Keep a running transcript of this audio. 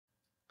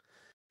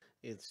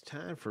It's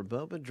time for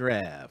Bubba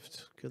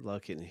Draft. Good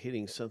luck in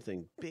hitting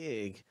something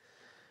big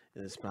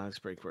in this box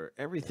break where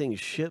everything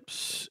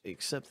ships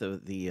except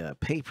the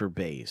paper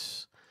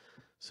base.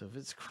 So if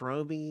it's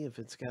chromy, if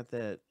it's got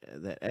that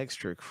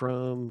extra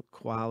chrome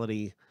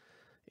quality,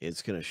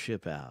 it's going to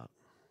ship out.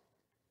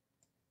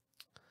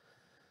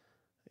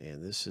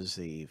 And this is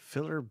the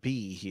filler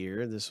B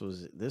here. This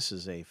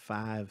is a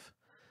 5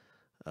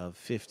 of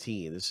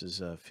 15. This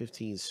is a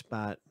 15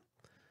 spot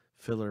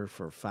filler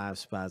for 5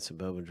 spots in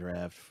Bowman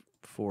Draft,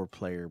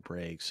 4-player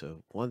break.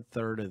 So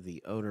 1/3 of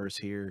the owners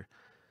here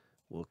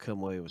will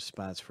come away with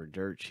spots for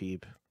dirt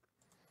cheap.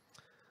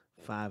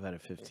 5 out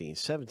of 15.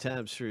 7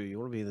 times through, you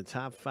want to be in the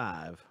top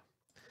 5.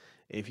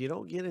 If you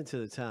don't get into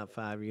the top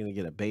 5, you're going to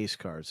get a base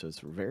card. So it's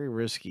very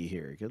risky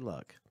here. Good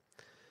luck.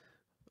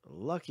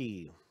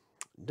 Lucky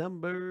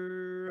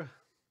number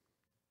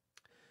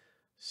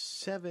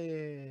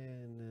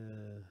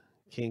 7.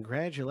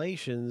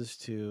 Congratulations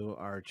to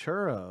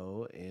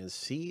Arturo and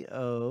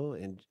CO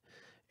and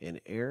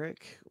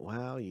Eric.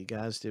 Wow, you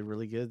guys did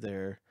really good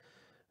there.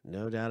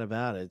 No doubt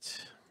about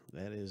it.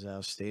 That is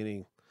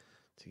outstanding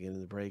to get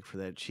in the break for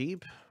that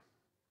cheap.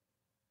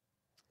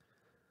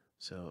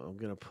 So I'm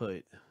going to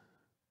put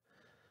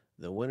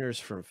the winners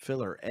from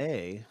filler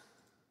A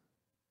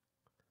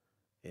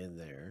in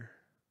there.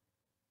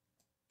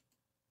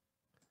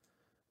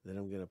 Then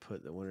I'm going to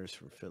put the winners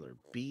from filler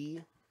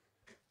B,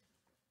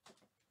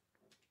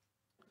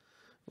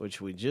 which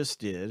we just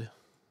did.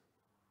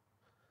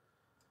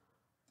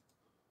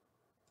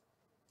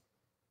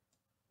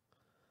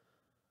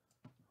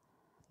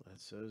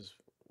 That's those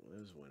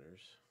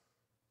winners.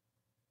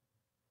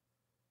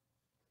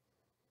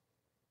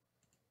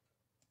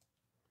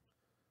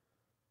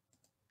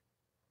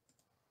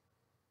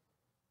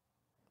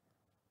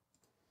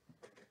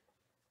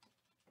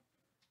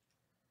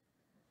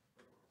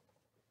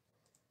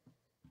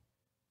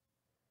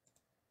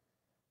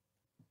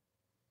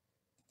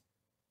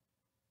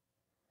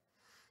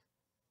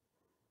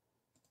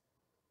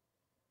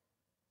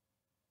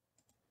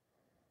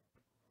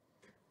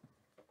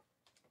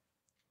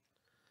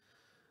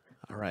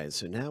 All right,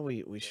 so now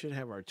we should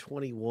have our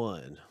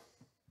 21.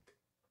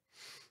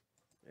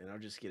 And I'll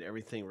just get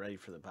everything ready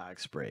for the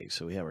box break.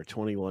 So we have our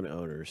 21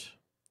 owners.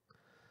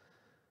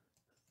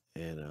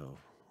 And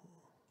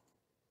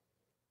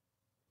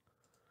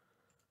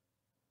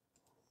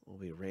we'll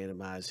be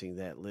randomizing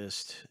that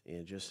list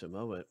in just a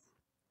moment.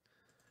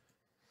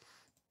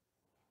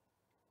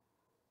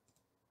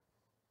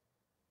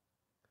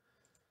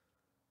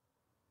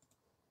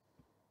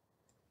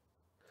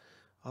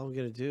 All I'm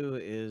going to do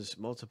is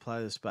multiply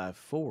this by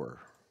 4.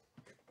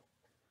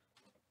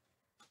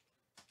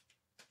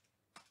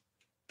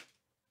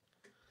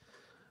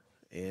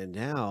 And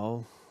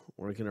now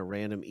we're going to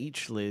random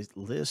each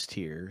list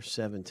here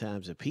 7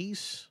 times a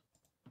piece.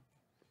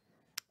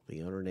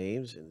 The owner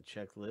names in the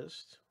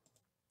checklist.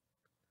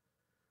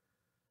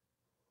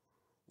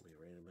 We'll be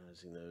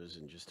randomizing those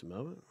in just a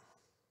moment.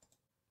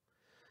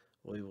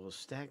 We will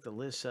stack the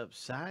lists up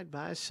side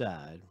by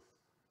side.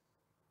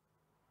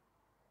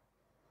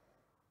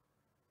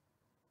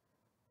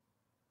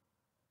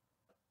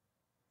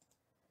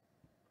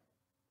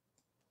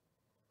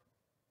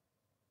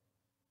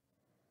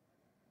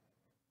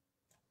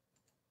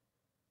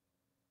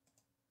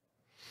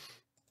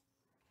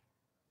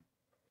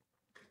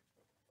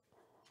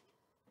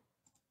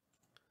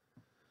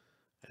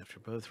 After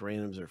both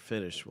randoms are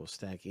finished, we'll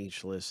stack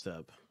each list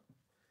up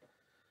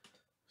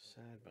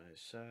side by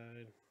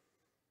side.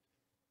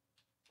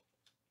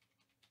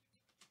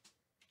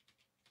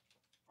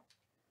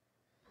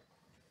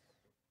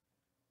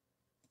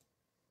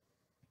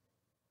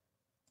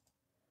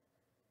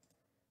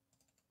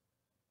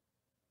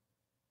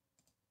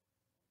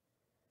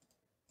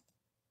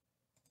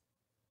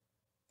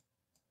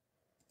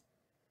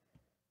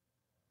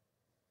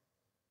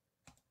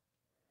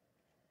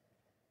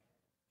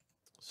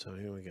 So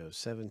here we go.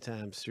 7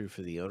 times through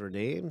for the owner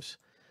names,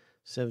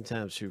 7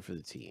 times through for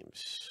the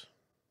teams.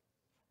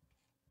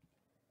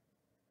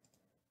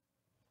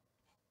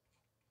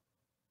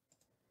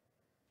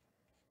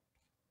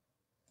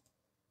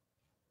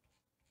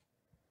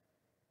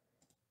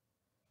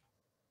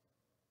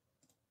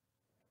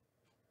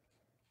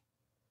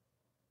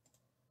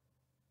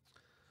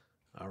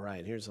 All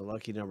right, here's a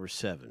lucky number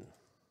 7.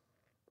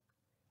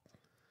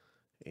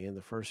 And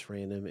the first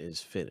random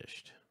is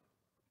finished.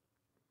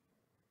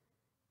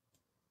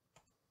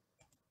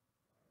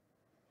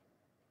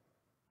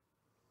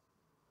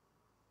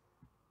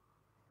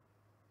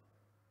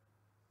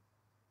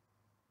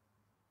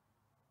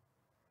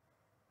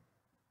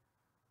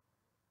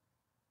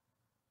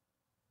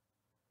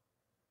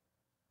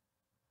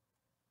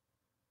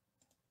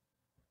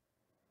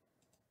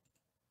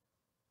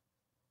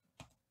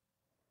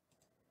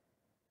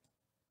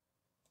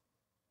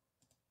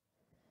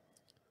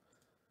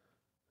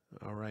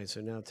 All right, so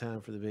now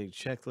time for the big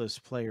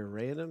checklist player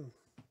random.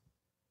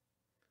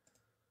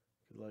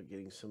 Good luck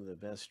getting some of the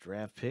best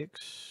draft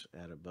picks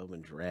out of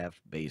Bowman Draft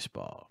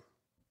Baseball.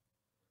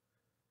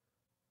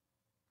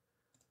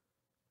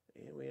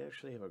 And we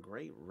actually have a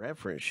great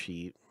reference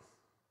sheet.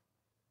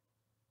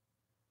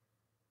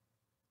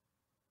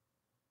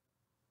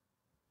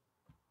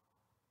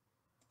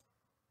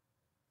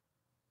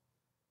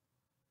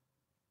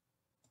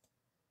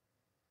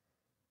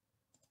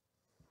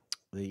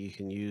 That you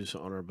can use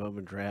on our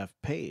Bowman Draft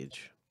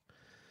page.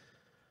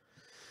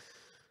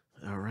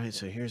 All right,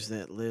 so here's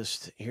that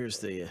list. Here's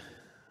that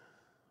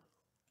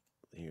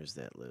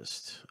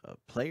list of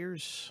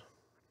players.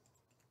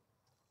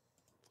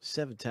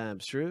 7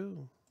 times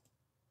through.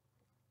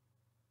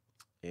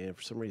 And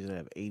for some reason I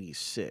have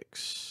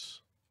 86.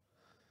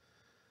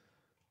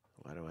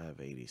 Why do I have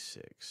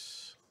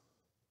 86?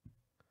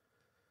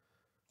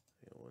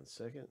 Hang on 1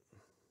 second.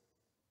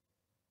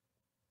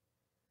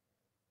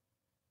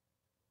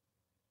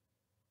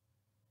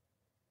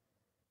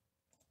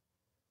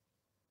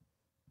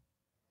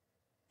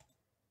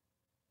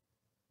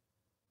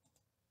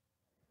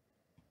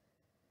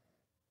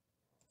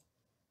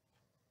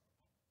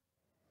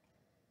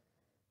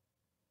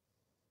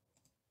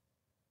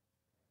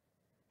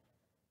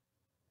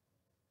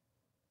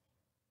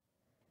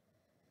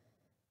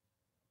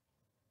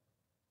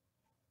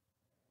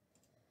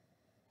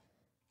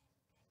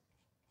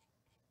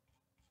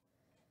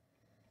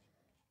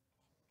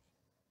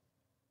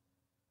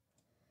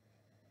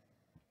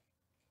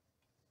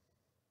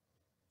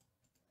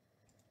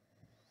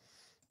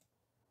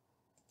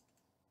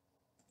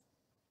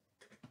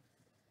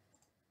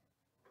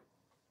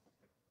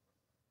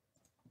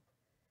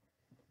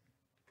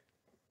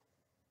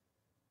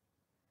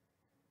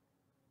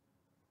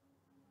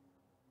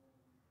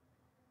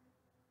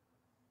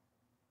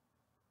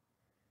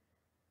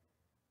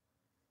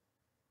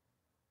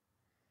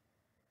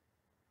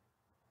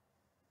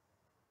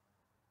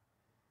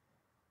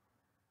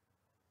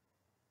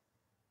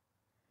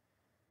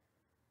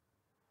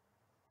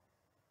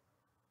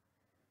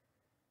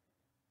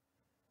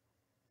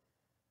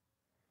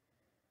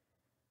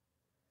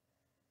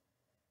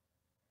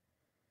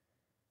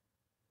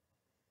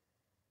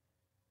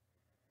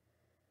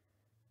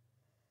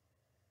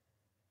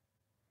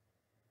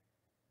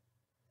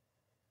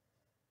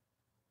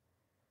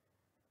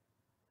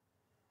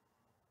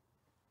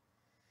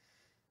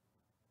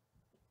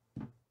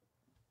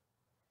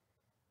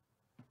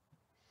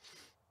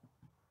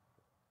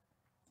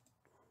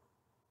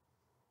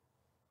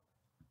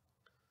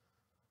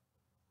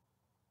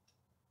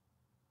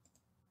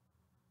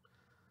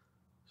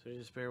 So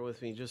just bear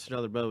with me just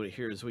another moment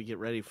here as we get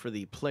ready for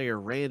the player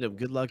random.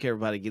 Good luck,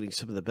 everybody, getting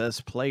some of the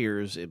best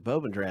players in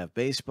Bowman Draft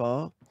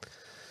Baseball.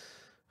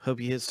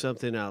 Hope you hit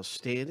something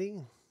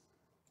outstanding.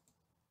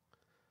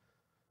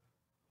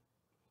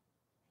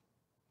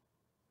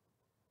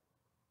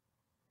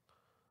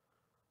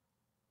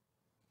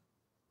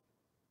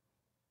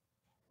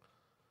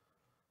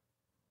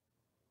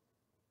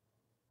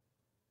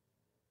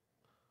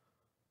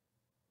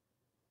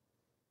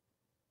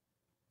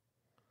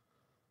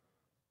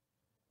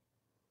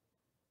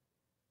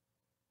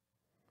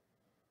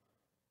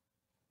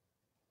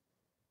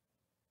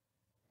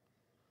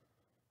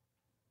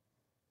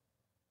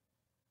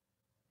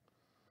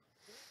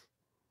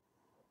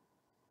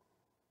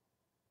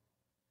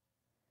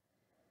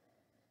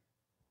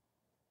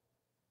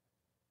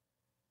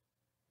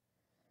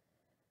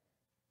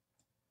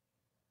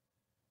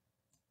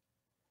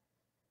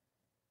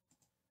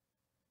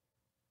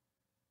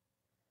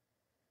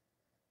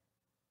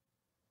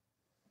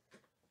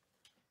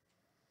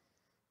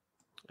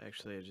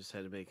 Actually, I just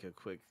had to make a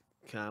quick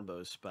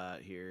combo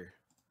spot here.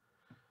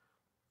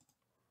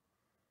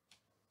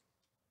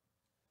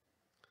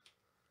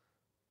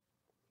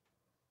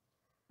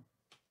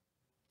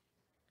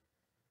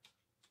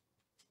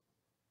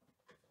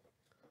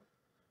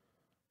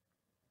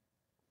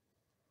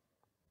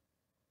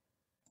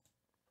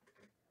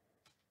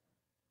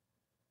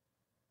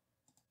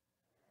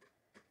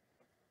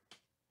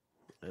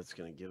 That's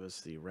going to give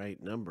us the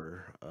right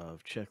number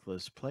of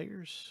checklist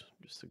players.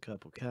 Just a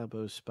couple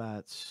combo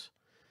spots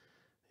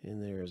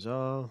in there is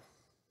all.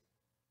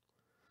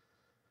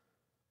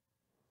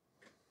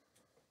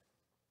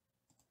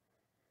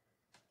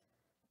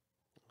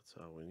 That's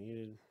all we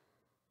needed.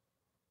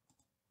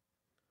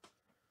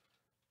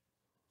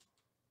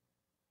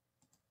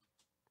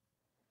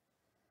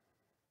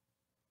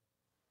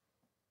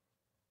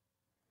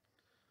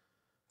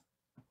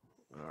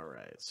 All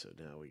right, so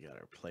now we got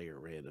our player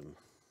random.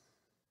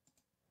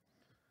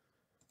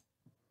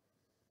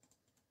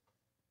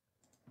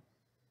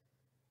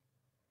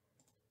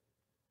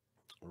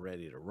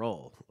 Ready to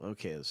roll.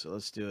 Okay, so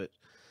let's do it.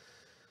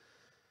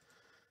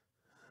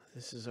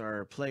 This is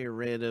our player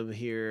random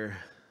here.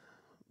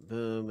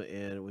 Boom,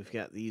 and we've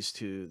got these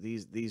two.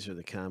 These are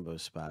the combo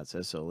spots.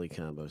 That's the only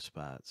combo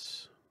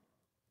spots.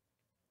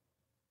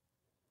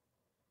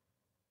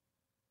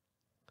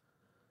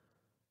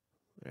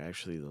 They're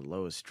actually the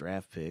lowest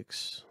draft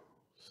picks,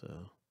 so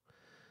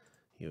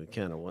you would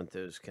kind of want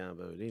those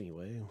comboed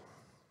anyway.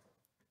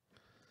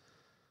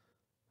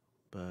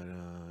 But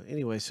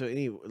anyway, so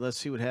let's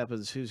see what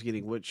happens. Who's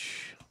getting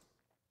which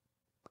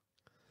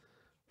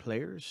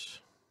players?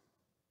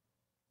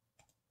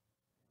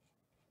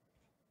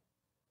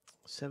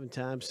 7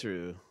 times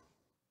through.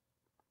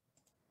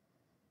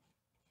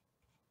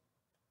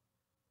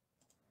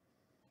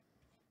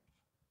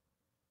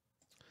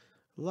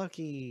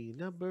 Lucky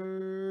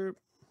number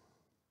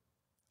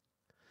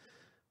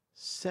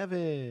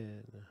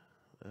 7.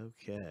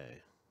 Okay.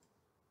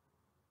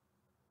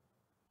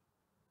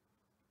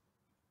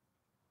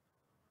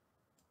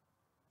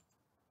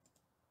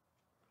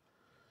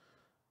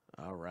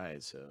 All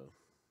right, so,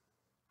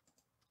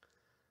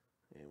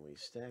 and we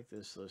stack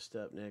this list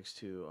up next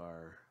to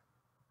our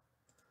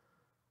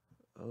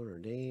owner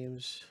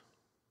names.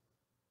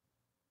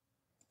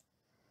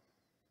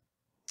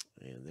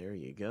 And there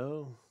you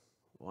go.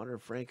 Wander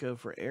Franco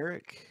for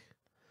Eric.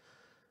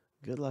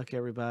 Good luck,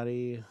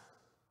 everybody. I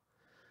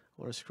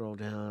want to scroll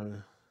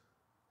down.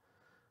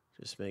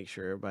 Just make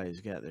sure everybody's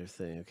got their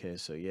thing. Okay,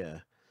 so yeah,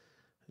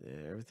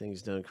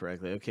 everything's done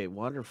correctly. Okay,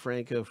 Wander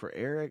Franco for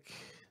Eric.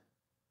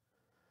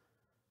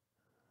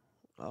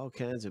 All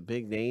kinds of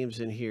big names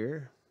in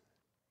here.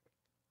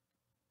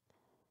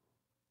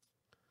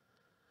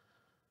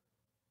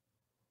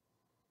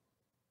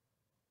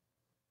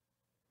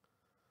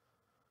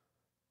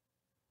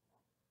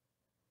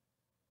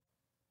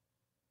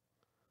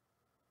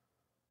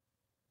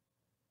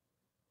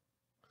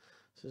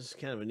 So this is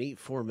kind of a neat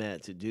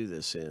format to do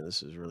this in.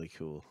 This is really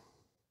cool.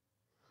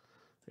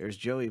 There's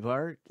Joey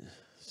Bart.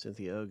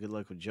 Cynthia O, good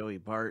luck with Joey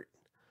Bart.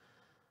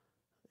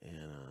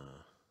 And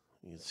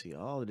you can see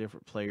all the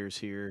different players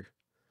here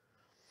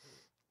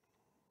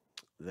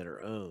that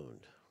are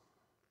owned.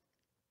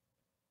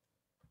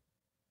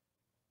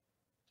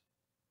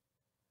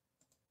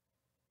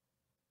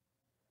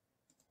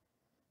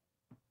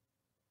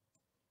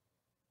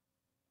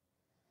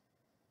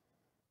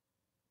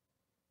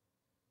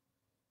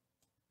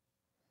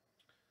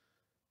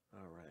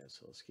 All right,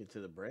 so let's get to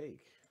the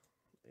break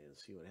and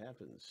see what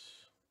happens.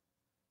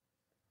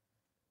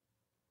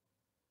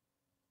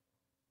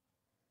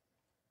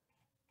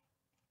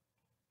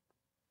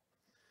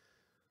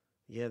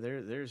 Yeah,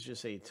 there's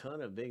just a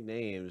ton of big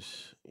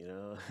names. You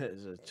know,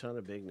 there's a ton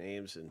of big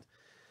names and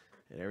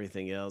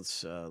everything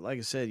else. Like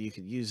I said, you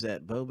could use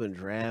that Bowman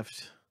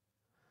draft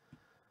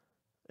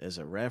as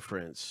a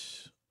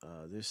reference.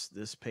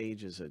 This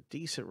page is a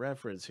decent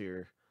reference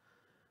here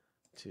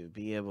to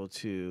be able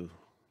to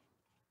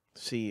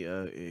see,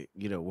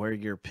 you know, where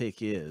your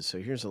pick is. So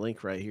here's a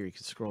link right here. You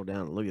can scroll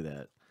down and look at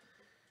that,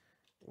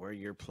 where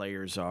your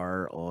players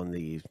are on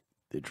the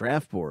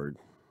draft board.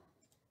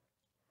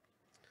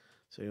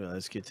 So anyway,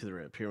 let's get to the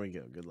rip. Here we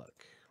go. Good luck.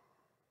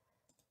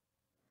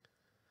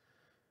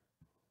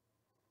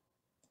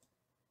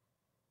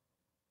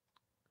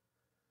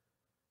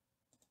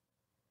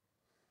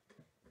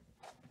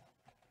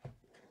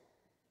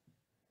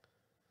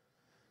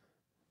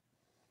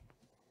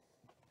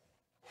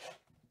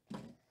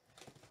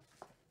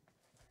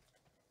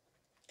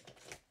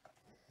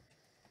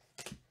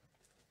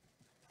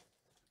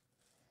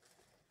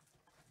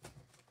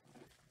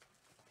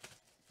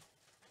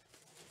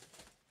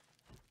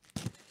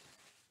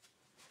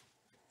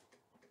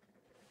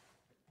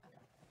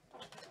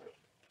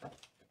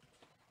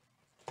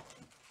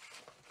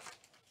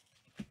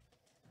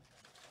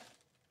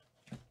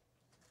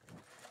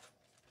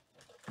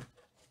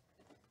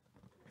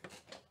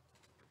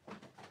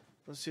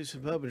 Let's do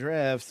some Bowman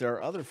draft.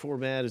 Our other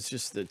format is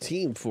just the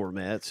team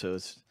format, so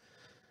it's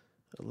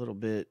a little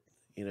bit,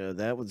 you know,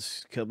 that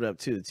one's coming up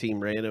too, the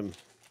team random.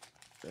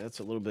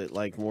 That's a little bit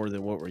like more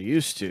than what we're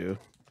used to.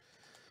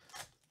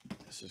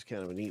 This is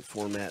kind of a neat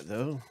format,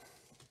 though.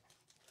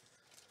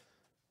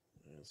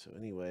 And so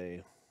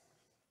anyway,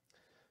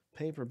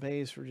 paper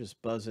base, we're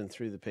just buzzing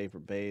through the paper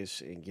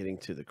base and getting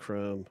to the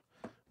chrome.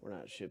 We're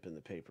not shipping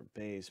the paper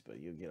base, but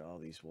you'll get all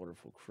these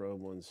wonderful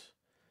chrome ones.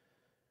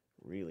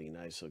 Really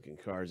nice looking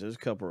cards. There's a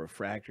couple of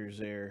refractors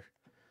there.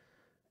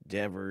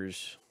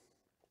 Devers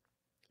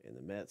and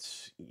the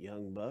Mets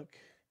Young Buck.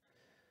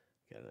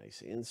 Got a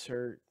nice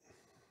insert.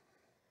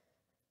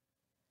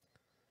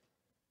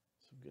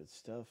 Some good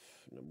stuff.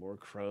 No more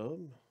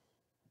chrome.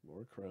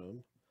 More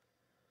chrome.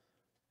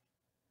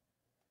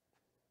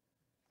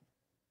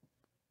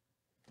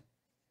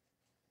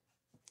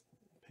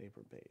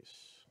 Paper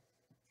base.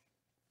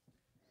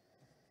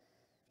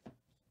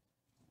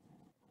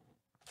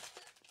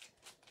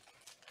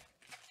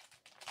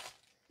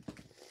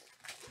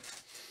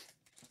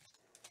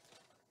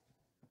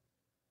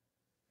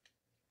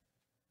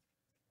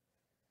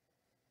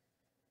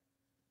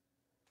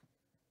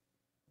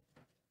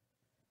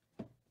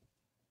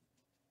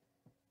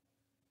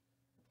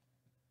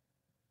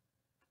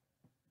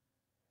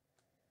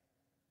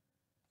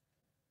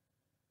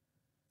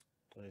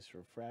 Nice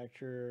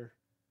refractor.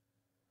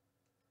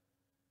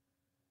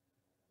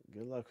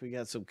 Good luck. We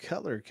got some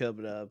color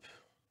coming up.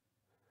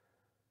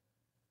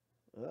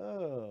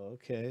 Oh,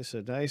 okay.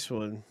 So nice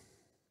one.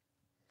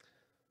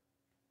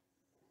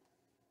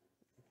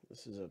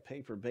 This is a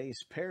paper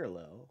base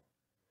parallel.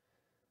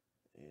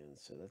 And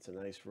so that's a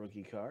nice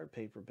rookie card.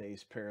 Paper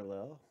base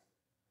parallel.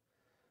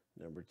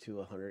 Number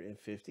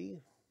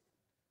 250.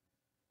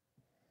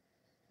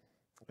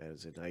 That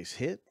is a nice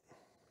hit.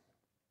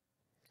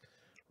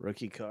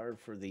 Rookie card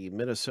for the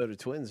Minnesota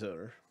Twins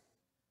owner.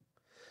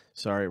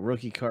 Sorry,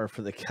 rookie card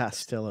for the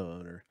Costello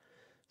owner.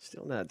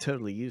 Still not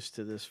totally used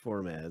to this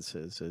format, so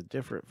it's a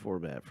different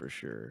format for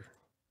sure.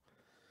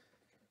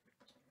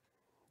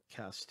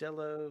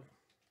 Costello.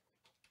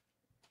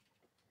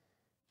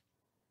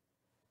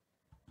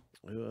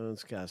 Who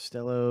owns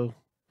Costello?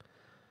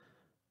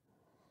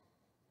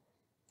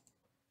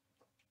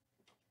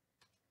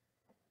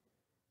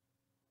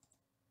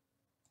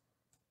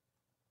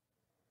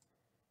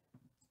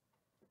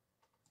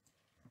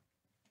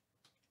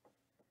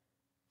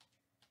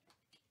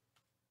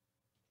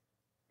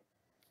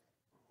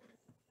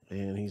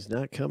 And he's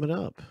not coming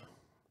up.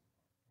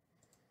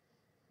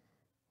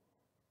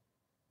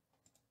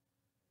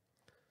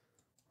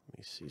 Let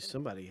me see.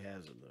 Somebody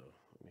has him, though.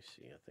 Let me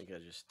see. I think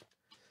I just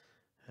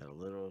had a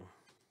little.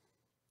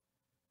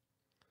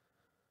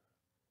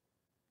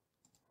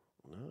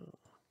 No.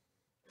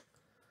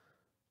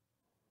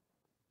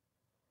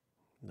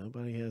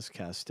 Nobody has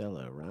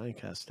Costello. Ryan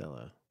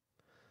Costello.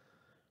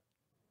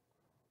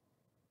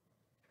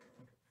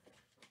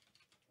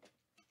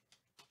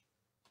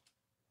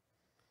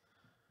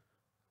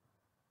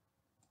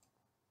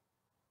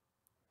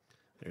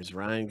 There's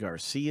Ryan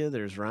Garcia.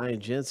 There's Ryan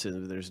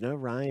Jensen. But there's no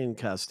Ryan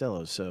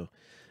Costello. So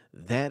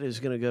that is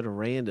going to go to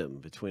random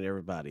between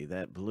everybody.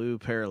 That blue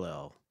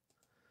parallel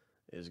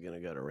is going to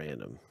go to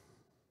random.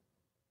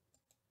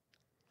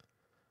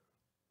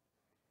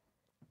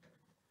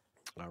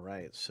 All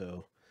right.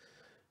 So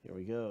here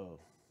we go.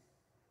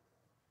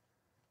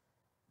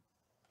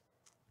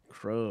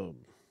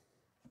 Chrome.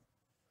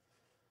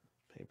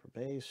 Paper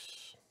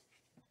base.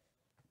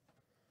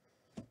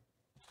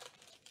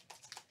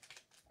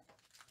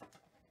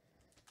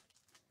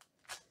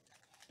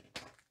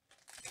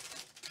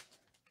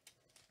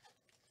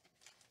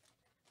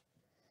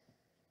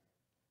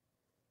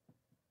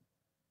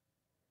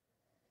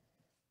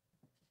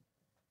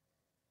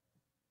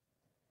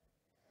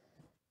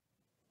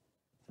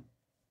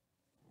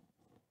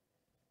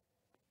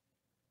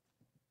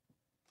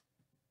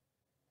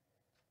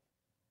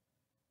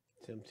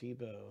 Tim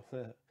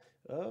Tebow.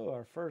 Oh,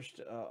 our first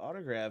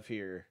autograph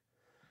here.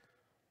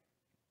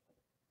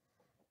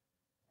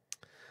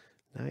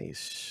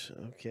 Nice.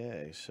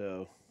 Okay,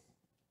 so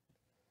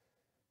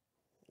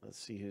let's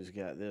see who's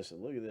got this.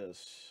 And look at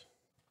this.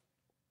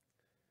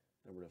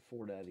 Number to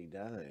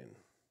 499.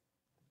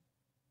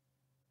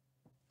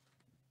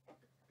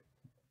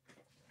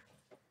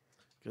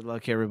 Good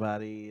luck,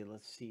 everybody.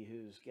 Let's see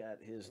who's got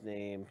his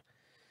name.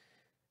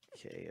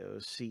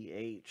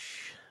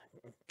 Koch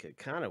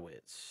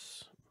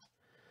Kakanowitz.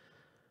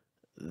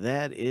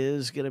 That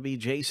is going to be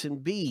Jason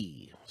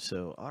B.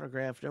 So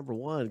autograph number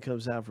 1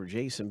 comes out for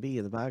Jason B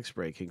in the box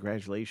break.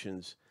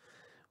 Congratulations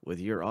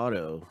with your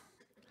auto.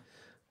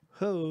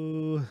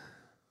 Ho!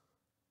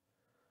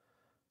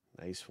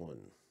 Nice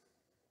one.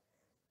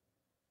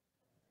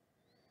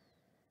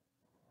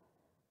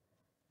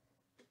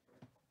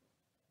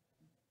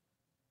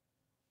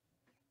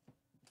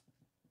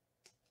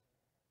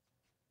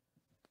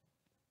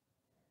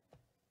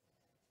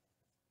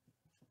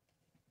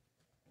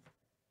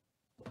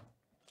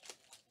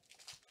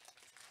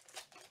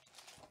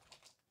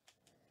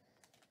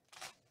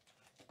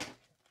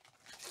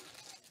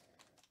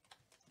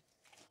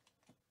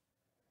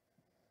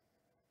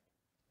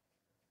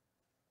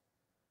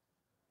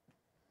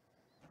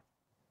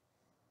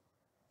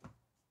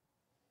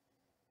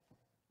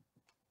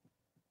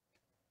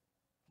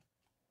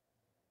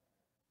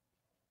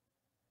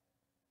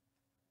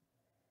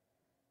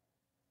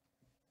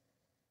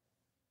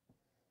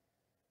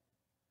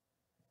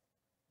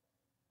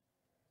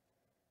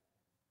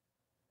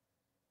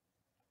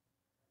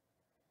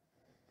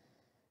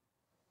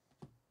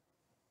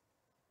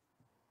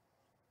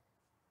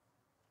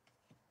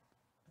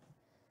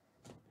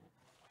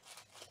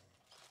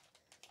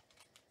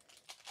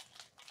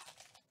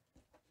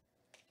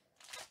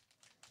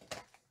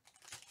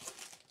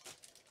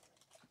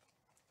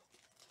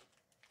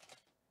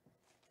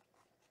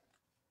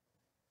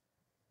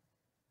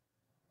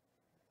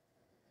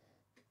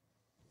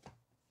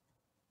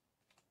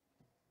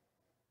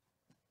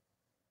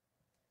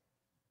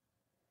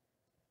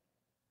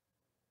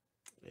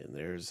 And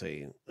there's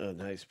a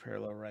nice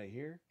parallel right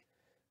here.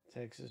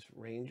 Texas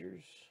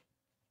Rangers.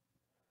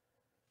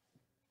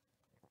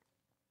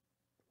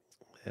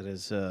 That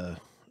is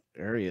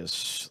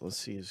Arias. Let's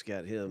see who's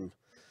got him.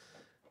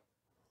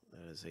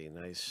 That is a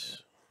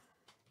nice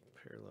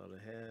parallel to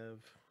have.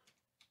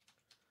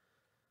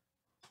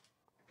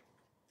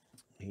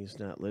 He's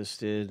not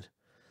listed.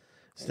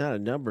 It's not a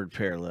numbered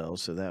parallel,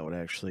 so that would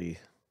actually.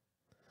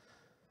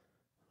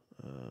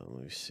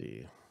 Let me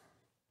see.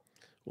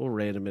 We'll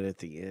random it at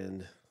the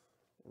end.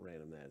 We'll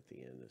random that at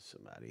the end of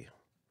somebody.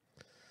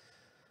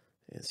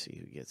 And see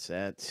who gets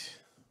that.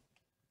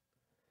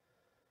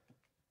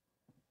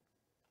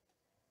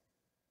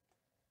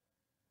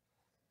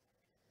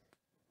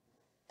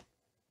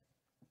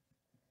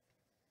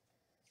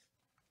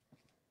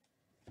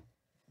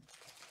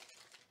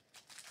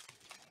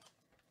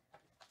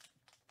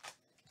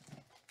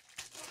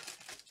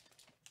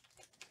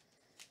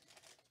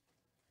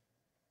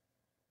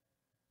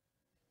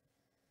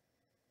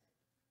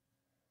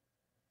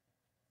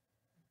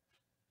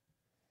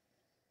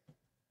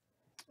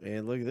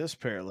 And look at this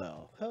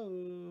parallel.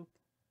 Oh,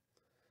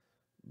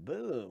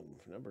 boom.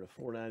 Number to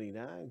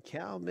 499,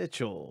 Cal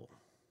Mitchell.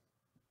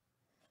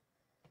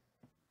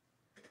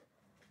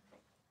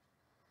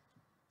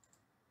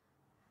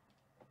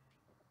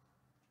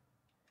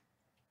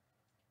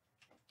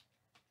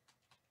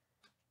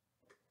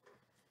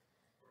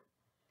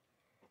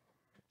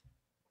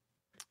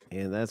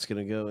 And that's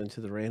going to go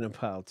into the random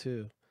pile,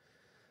 too.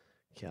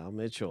 Cal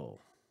Mitchell.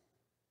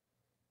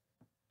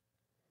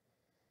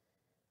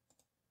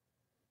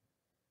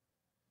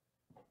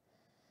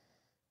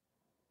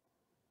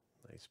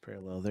 Nice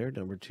parallel there,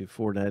 number to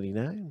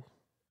 499.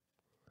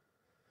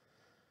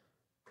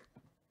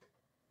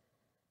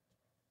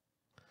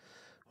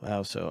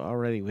 Wow, so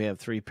already we have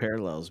 3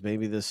 parallels.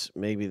 Maybe this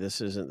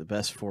isn't the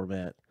best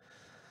format.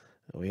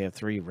 We have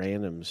 3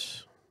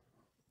 randoms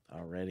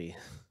already.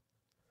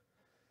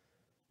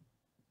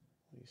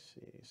 Let me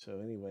see. So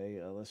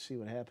anyway, let's see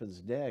what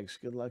happens next.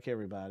 Good luck,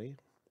 everybody.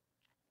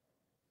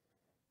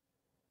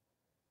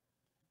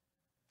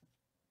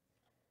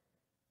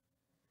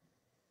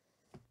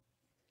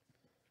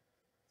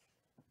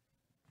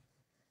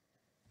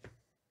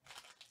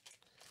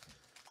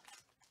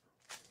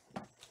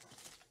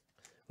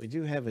 We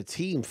do have a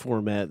team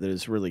format that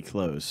is really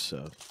close,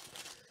 so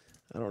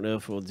I don't know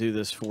if we'll do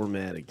this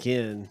format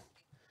again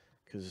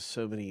because there's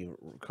so many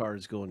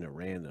cards going to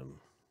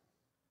random.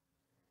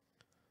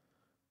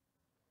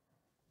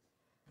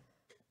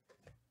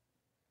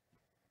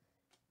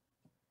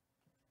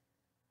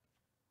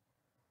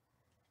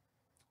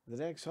 The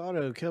next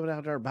auto coming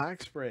out our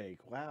box break.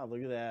 Wow,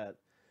 look at that.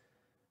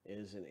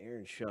 Is an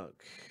Aaron Shunk.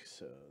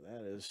 So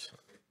that is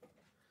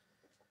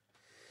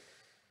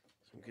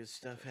some good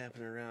stuff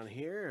happening around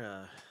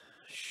here.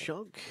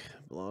 Shunk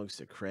belongs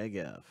to Craig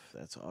F.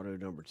 That's auto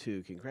number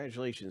 2.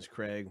 Congratulations,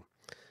 Craig.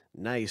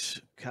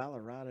 Nice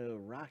Colorado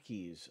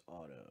Rockies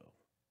auto.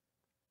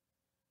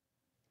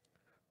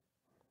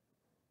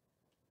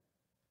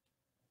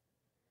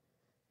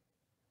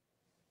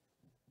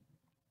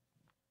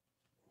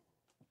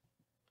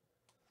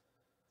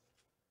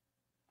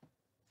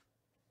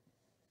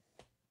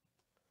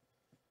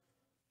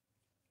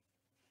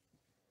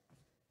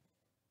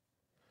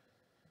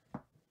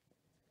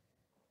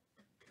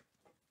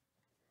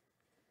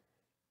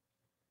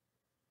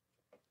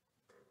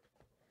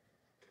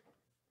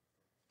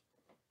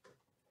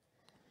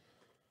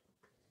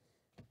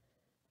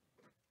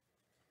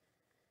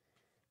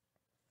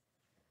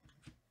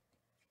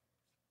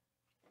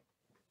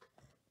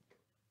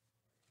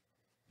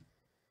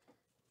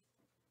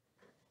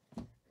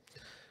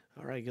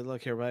 All right, good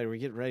luck, everybody. We're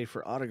getting ready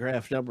for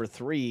autograph number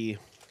 3.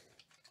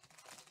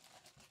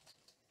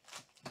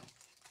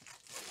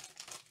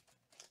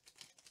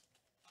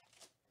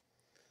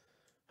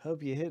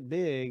 Hope you hit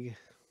big.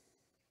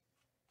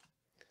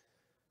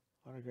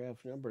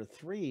 Autograph number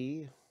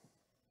 3.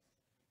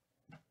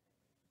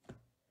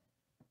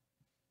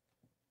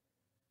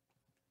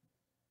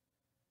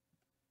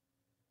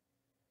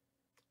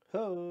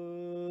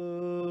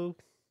 Oh.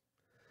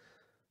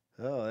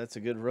 Oh, that's a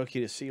good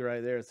rookie to see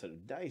right there. It's a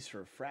nice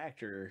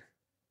refractor.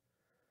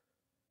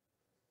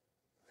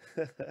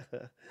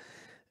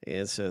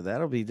 And so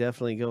that'll be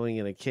definitely going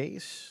in a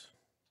case.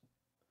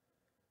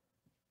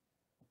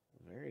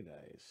 Very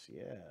nice.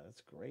 Yeah,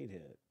 that's a great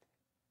hit.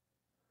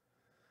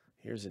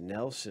 Here's a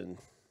Nelson.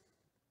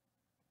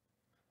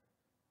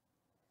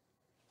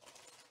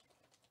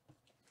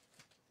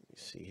 Let me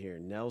see here.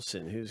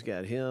 Nelson, who's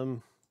got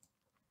him?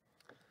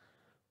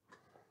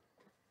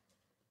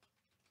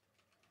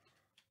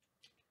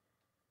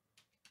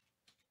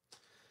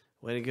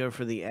 Way to go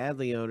for the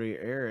Adley owner,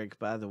 Eric.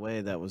 By the way,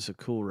 that was a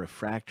cool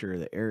refractor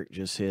that Eric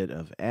just hit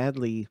of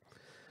Adley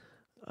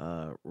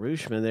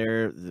Rooshman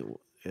there.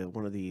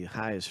 One of the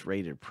highest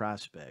rated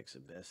prospects,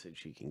 the best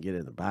that you can get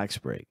in the box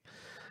break.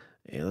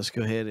 And let's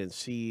go ahead and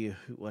see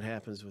what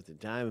happens with the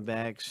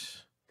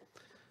Diamondbacks.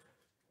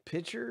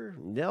 Pitcher,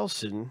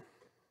 Nelson.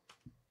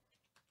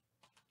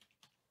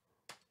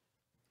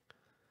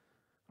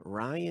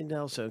 Ryan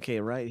Nelson.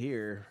 Okay, right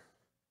here.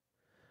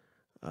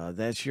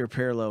 That's your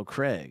parallel,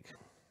 Craig.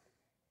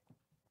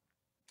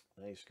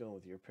 Nice going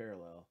with your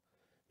parallel.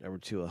 Number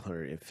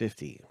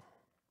 250.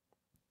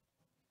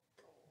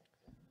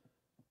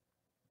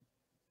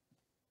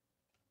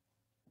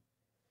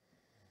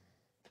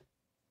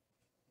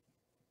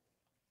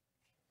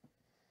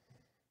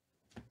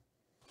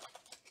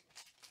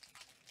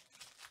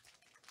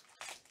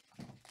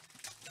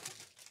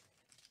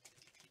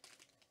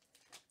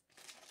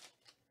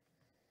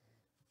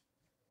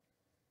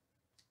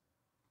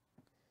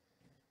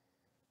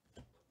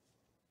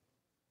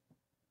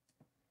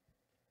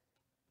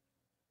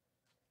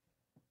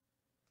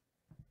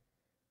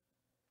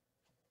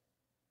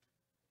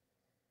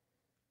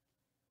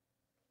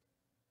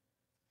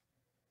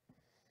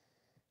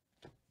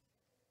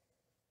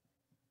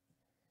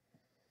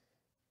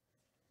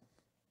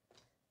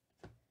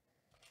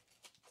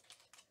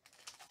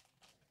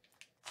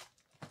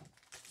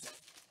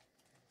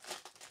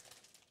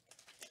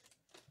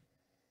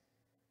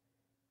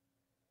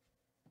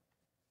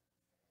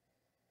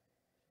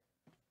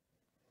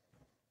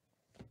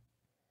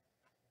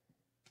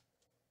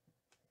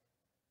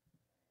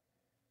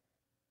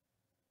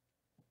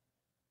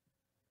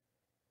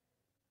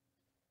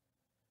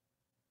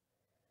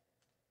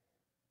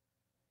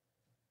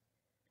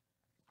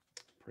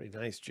 Pretty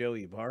nice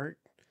Joey Bart.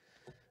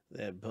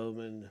 That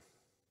Bowman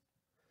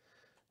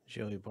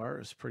Joey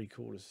Bart is pretty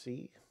cool to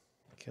see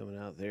coming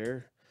out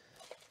there.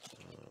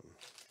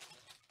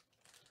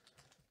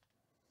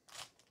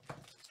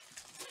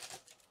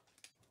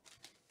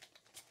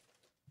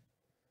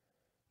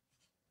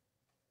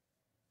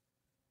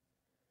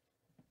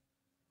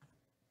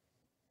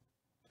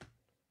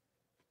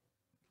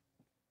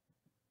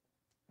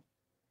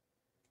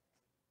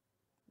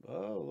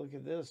 Oh, look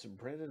at this.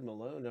 Brendan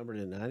Malone, number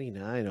to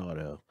 99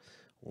 auto.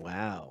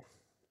 Wow.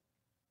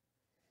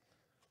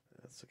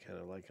 That's kind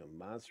of like a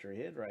monster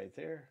hit right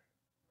there.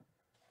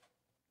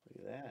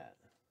 Look at that.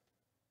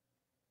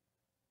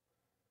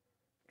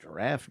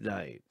 Draft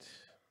night.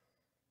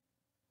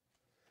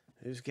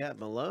 Who's got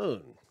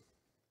Malone?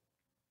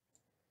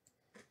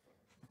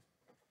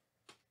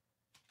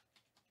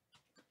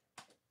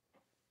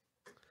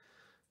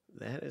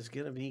 That is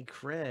going to be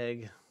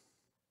Craig.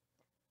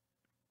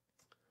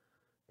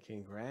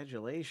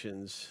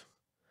 Congratulations.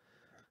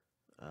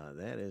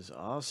 That is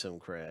awesome,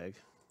 Craig.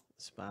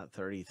 Spot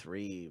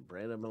 33,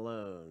 Brandon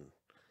Malone.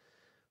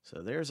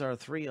 So there's our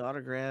 3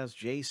 autographs.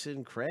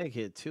 Jason, Craig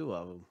hit 2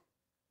 of them.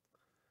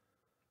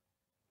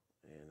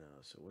 And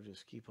so we'll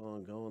just keep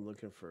on going,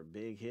 looking for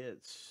big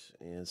hits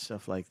and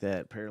stuff like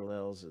that,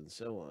 parallels and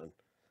so on.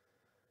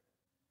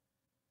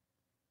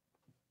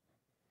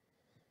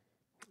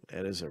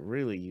 That is a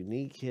really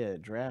unique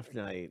hit. Draft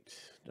night,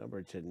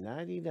 number to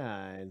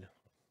 99.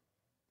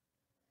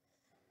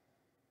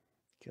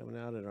 Coming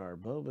out in our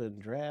Bowman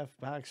draft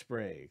box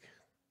break.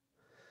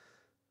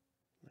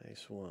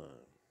 Nice one.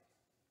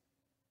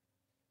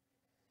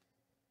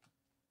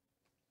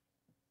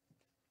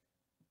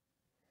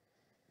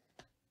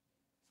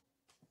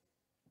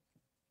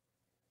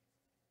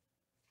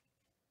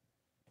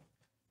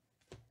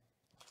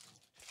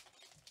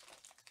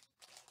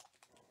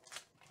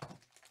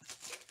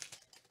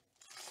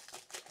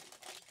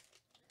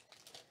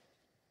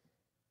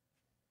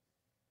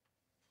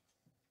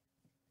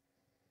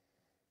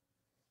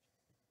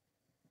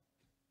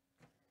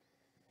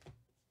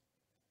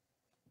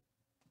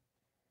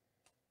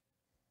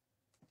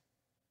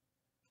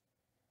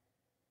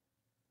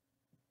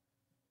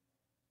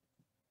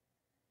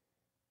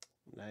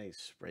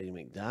 Nice. Brady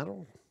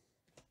McDonald.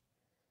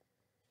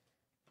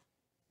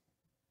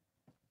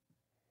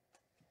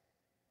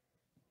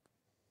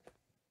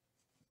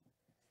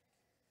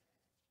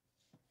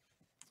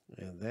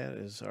 And that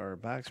is our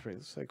box break.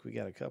 Looks like we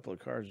got a couple of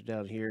cards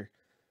down here.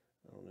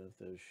 I don't know if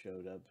those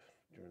showed up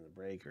during the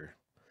break or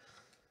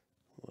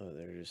well,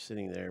 they're just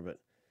sitting there. But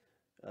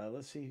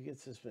let's see who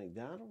gets this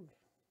McDonald.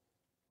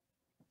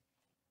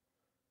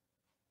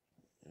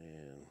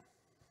 And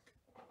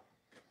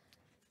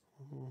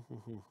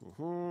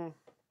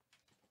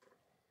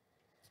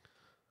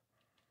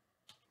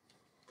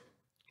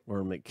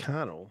or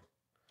McConnell,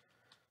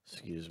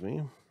 excuse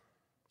me.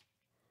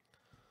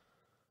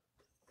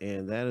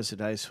 And that is a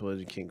nice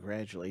one.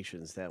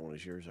 Congratulations. That one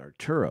is yours,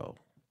 Arturo.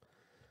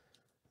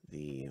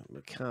 The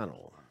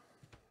McConnell.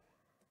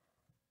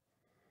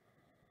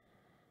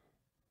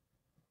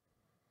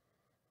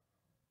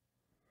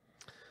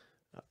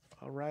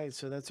 All right,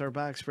 so that's our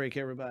box break,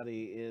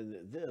 everybody,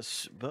 in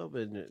this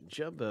Bowman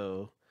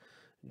Jumbo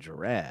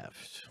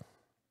Draft.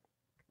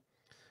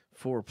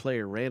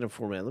 4-player random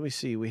format. Let me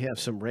see. We have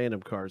some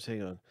random cards.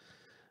 Hang on.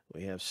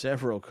 We have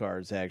several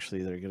cards,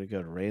 actually, that are going to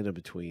go to random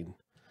between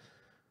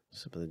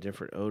some of the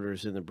different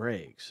owners in the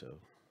break. So,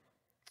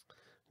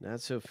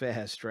 not so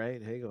fast,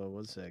 right? Hang on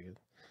one second.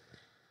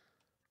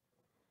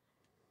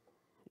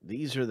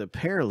 These are the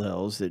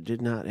parallels that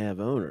did not have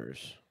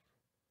owners.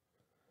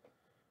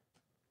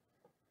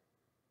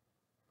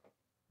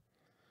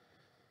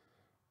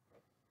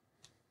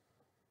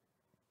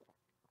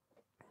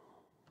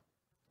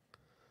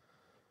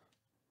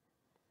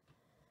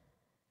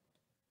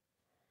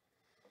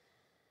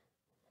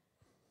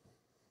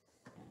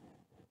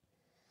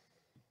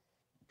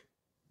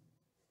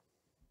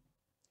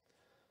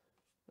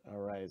 All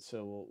right,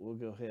 so we'll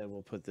go ahead and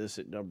we'll put this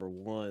at number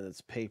 1.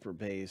 It's paper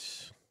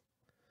base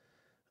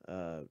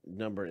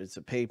number. It's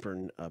a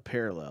paper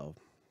parallel.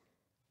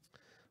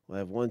 We'll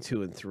have 1,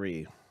 2, and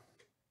 3.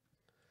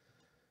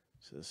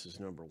 So this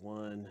is number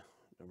 1,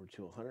 number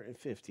 2,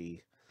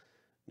 150,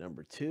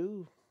 number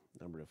 2,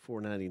 number to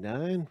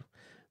 499.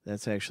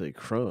 That's actually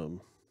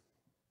chrome.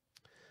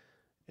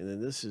 And then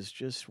this is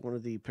just one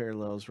of the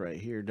parallels right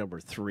here,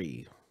 number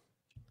 3.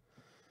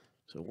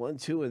 So 1,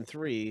 2, and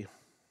 3.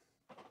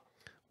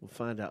 We'll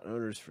find out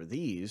owners for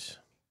these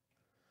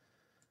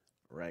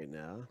right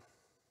now.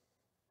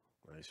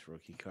 Nice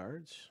rookie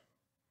cards.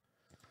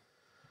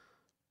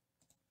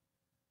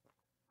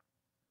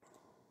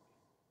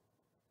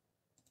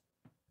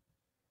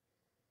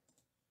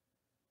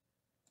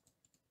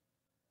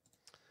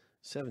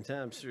 Seven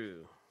times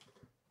through.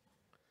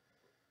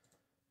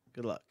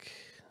 Good luck.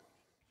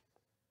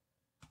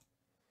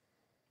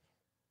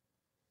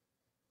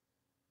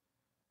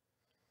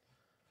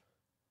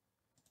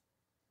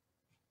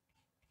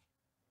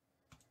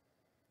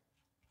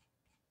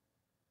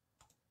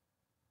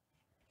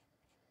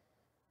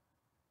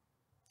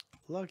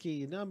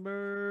 Lucky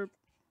number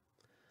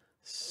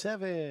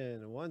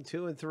 7. 1,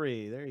 2, and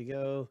 3. There you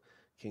go.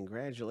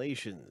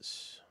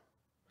 Congratulations.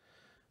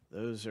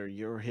 Those are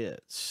your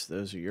hits.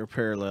 Those are your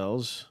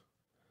parallels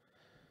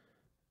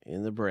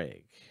in the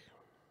break.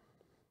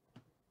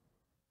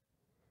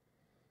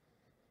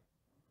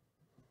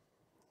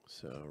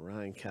 So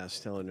Ryan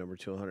Costello, number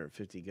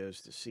 250,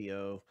 goes to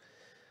CO,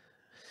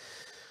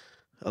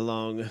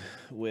 along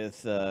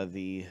with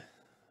the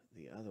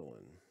other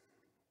one.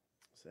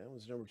 So that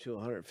was number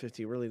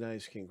 250. Really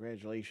nice.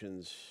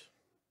 Congratulations.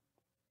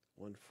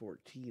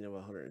 114 of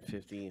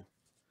 150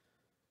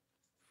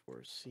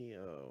 for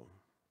CO.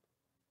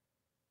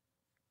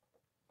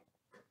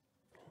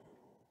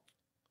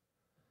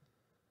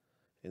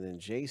 And then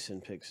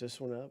Jason picks this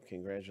one up.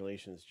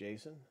 Congratulations,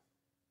 Jason.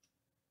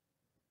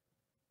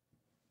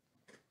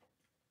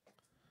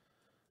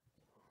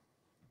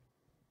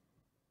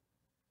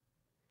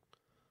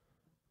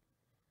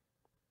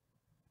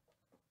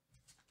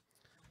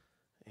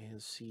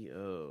 And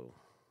CO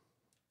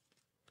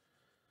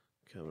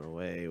coming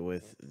away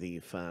with the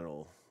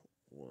final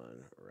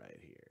one right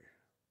here.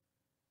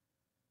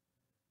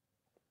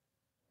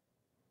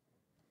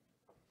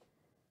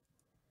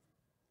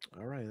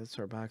 All right, that's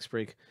our box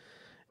break.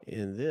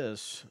 In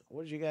this,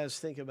 what did you guys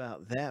think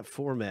about that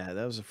format?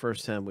 That was the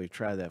first time we've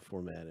tried that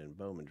format in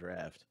Bowman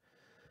Draft.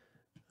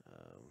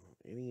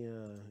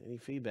 Any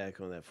feedback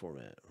on that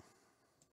format?